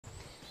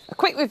A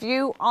quick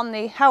review on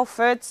the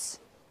Halfords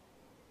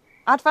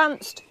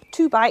Advanced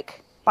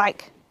 2-bike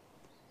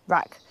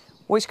rack,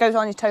 which goes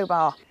on your tow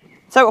bar.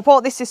 So I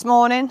bought this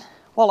morning.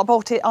 Well, I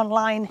bought it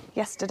online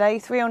yesterday,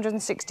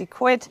 360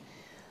 quid.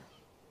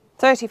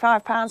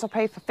 £35 I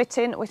paid for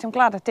fitting, which I'm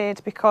glad I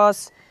did,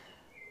 because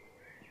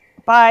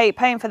by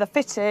paying for the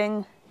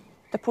fitting,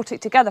 they put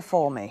it together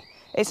for me.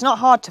 It's not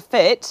hard to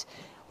fit.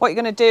 What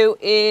you're going to do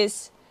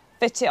is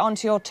fit it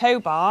onto your tow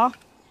bar.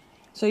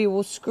 So you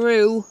will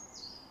screw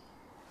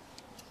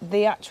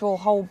the actual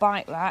whole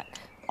bike rack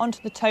onto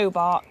the tow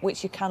bar,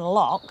 which you can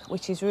lock,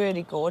 which is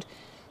really good.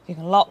 You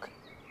can lock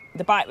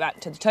the bike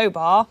rack to the tow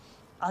bar,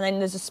 and then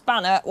there's a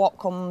spanner what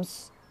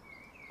comes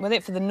with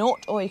it for the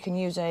nut, or you can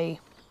use a,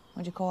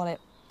 what do you call it,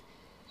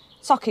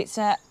 socket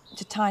set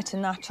to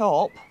tighten that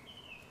up.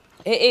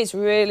 It is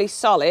really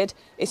solid.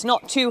 It's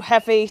not too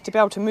heavy to be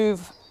able to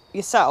move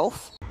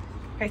yourself.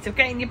 Okay, so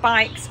getting your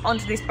bikes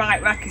onto this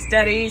bike rack is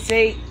dead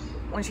easy.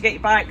 Once you get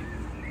your bike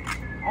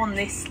on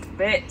this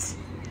bit,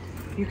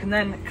 you can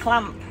then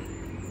clamp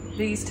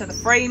these to the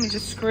frame. You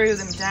just screw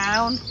them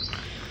down,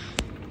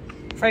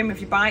 frame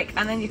of your bike,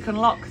 and then you can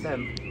lock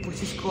them,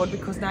 which is good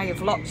because now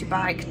you've locked your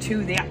bike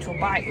to the actual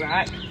bike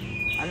rack,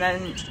 and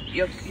then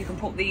you can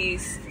put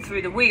these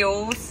through the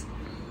wheels.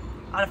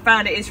 And I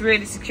found it is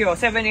really secure.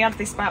 So I've only had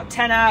this about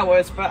 10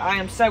 hours, but I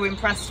am so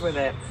impressed with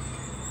it.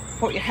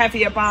 Put your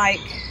heavier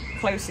bike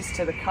closest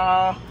to the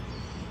car,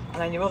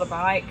 and then your other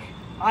bike.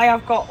 I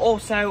have got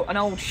also an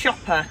old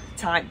shopper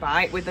type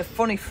bike with a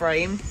funny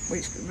frame,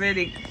 which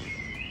really,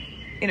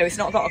 you know, it's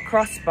not got a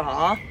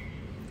crossbar,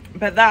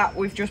 but that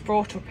we've just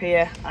brought up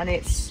here, and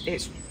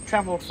it's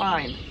travelled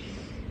fine.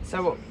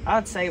 So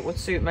I'd say it would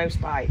suit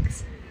most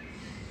bikes.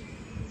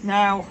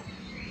 Now,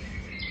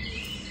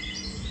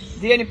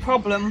 the only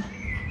problem,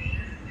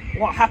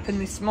 what happened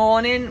this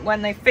morning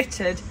when they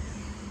fitted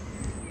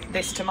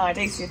this to my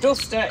Dacia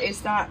Duster,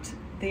 is that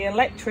the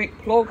electric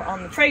plug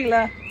on the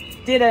trailer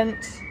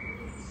didn't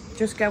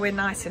just go in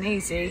nice and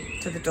easy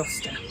to the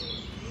Duster.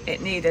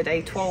 It needed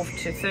a 12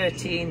 to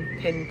 13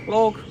 pin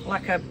plug,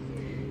 like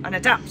an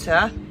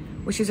adapter,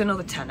 which is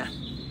another tenner.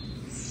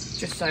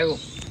 Just so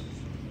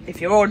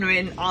if you're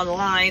ordering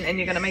online and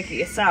you're going to make it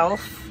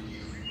yourself,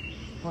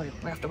 well,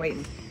 we have to wait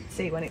and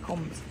see when it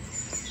comes.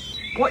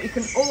 What you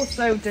can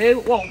also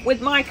do, well,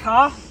 with my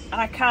car,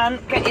 I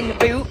can get in the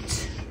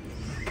boot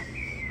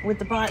with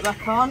the bike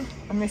rack on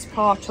and this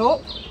part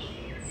up.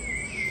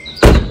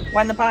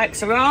 When the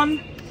bikes are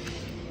on,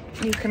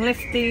 you can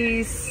lift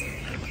these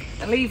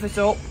levers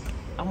up,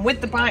 and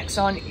with the bikes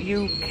on,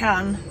 you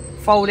can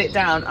fold it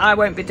down. I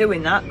won't be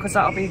doing that because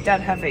that'll be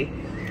dead heavy,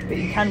 but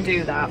you can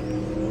do that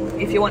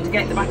if you want to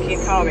get in the back of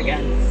your car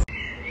again.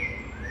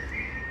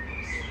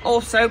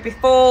 Also,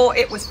 before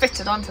it was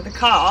fitted onto the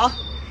car,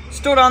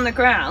 stood on the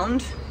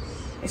ground,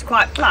 it's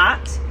quite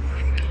flat,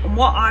 and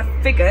what I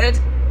figured,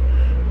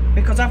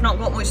 because I've not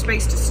got much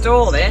space to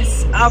store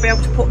this, I'll be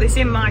able to put this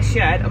in my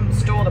shed and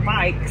store the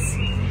bikes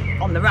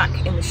on the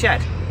rack in the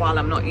shed while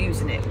I'm not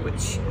using it,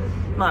 which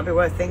might be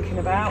worth thinking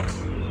about.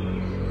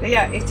 But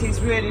yeah, it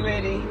is really,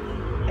 really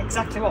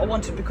exactly what I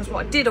wanted, because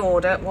what I did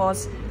order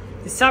was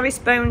the Saris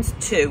Bones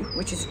 2,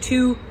 which is a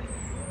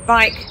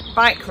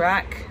 2-bike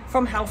rack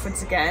from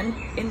Halfords again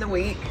in the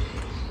week,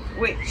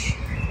 which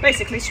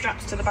basically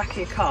straps to the back of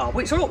your car,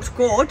 which looked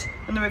good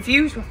and the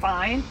reviews were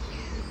fine,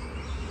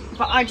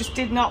 but I just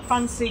did not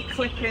fancy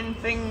clipping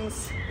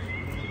things.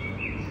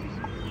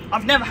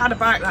 I've never had a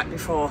bike rack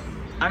before,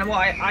 and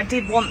I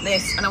did want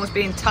this, and I was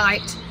being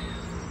tight.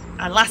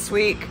 And last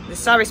week the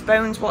Saris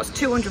Bones, what's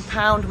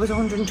 £200 was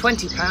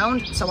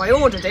 £120, so I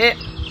ordered it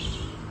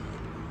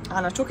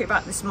and I took it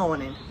back this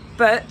morning.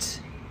 But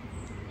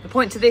the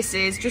point to this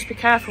is, just be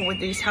careful with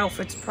these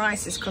Halfords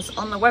prices, because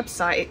on the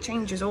website it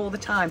changes all the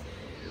time.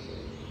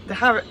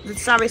 The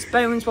Saris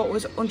Bones, what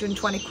was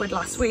 120 quid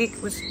last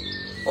week, was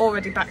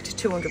already back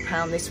to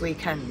 £200 this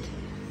weekend.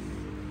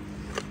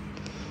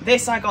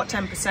 This I got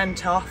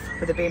 10% off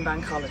with it being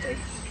bank holiday.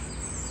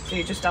 So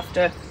you just have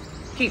to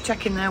keep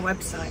checking their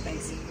website,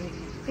 basically.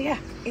 But yeah,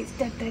 it's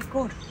dead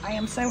good. I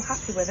am so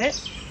happy with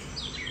it.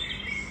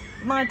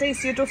 My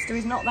Dacia Duster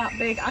is not that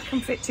big. I can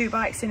fit 2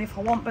 bikes in if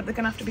I want, but they're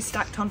going to have to be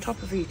stacked on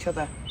top of each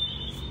other.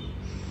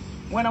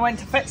 When I went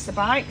to fetch the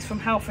bikes from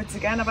Halfords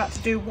again, I've had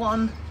to do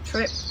one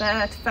trip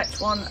there to fetch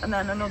one, and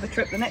then another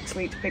trip the next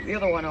week to pick the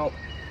other one up.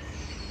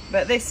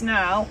 But this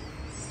now,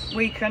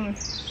 we can,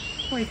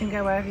 well, you can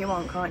go wherever you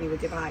want, can't you,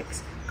 with your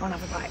bikes? Go and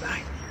have a bike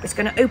ride. It's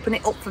going to open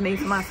it up for me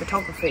for my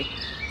photography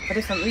for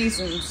different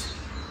reasons,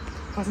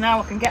 because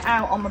now I can get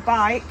out on my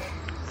bike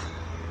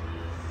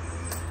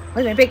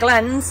with a big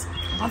lens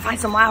and find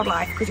some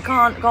wildlife, because you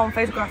can't go and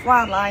photograph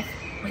wildlife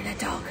with a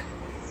dog.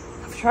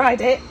 I've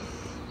tried it.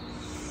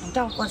 My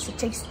dog wants to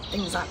chase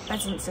things like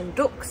pheasants and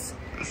ducks.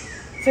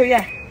 So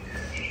yeah,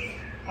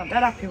 I'm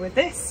dead happy with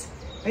this.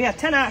 But yeah,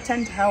 10 out of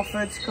 10 to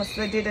Halfords, because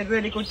they did a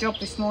really good job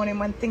this morning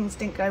when things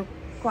didn't go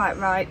quite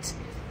right,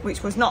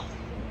 which was not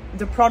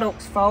the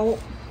product's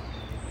fault.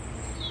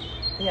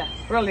 Yeah,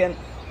 brilliant.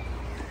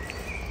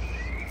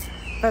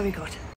 Very good.